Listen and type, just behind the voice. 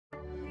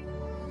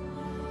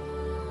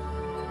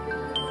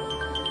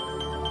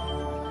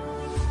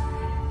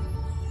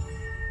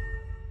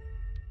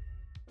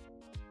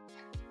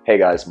Hey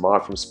guys,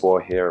 Mark from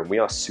Spor here, and we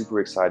are super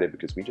excited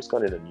because we just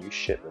got in a new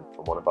shipment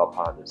from one of our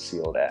partners,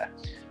 Sealed Air.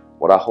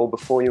 What I hold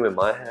before you in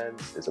my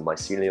hands is a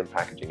Mycelium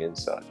packaging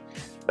insert.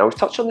 Now, we've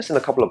touched on this in a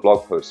couple of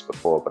blog posts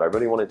before, but I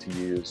really wanted to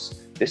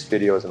use this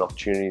video as an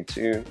opportunity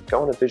to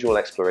go on a visual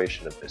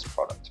exploration of this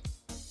product.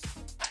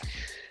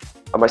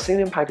 A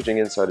Mycelium packaging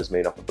insert is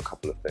made up of a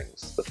couple of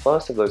things. The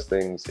first of those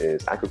things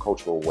is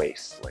agricultural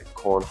waste, like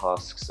corn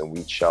husks and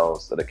wheat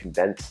shells that are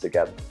condensed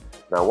together.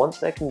 Now, once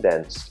they're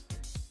condensed,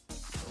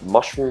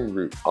 mushroom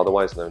root,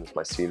 otherwise known as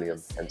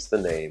mycelium, hence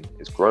the name,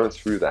 is grown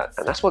through that,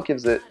 and that's what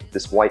gives it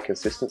this white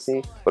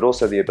consistency, but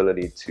also the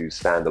ability to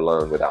stand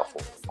alone without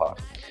falling apart.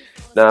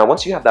 Now,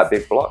 once you have that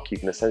big block, you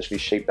can essentially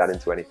shape that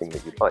into anything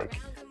that you'd like.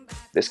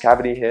 This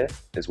cavity here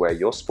is where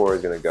your spore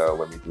is going to go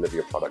when we deliver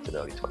your product in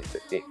early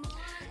 2015.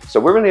 So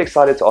we're really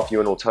excited to offer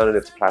you an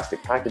alternative to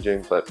plastic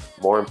packaging, but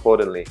more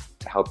importantly,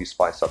 to help you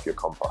spice up your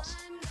compost.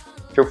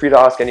 Feel free to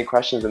ask any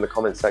questions in the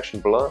comment section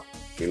below.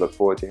 We look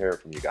forward to hearing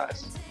from you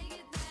guys.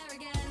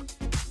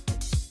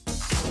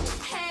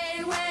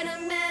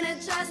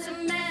 Just a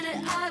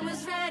minute, I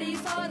was ready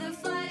for the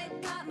fight.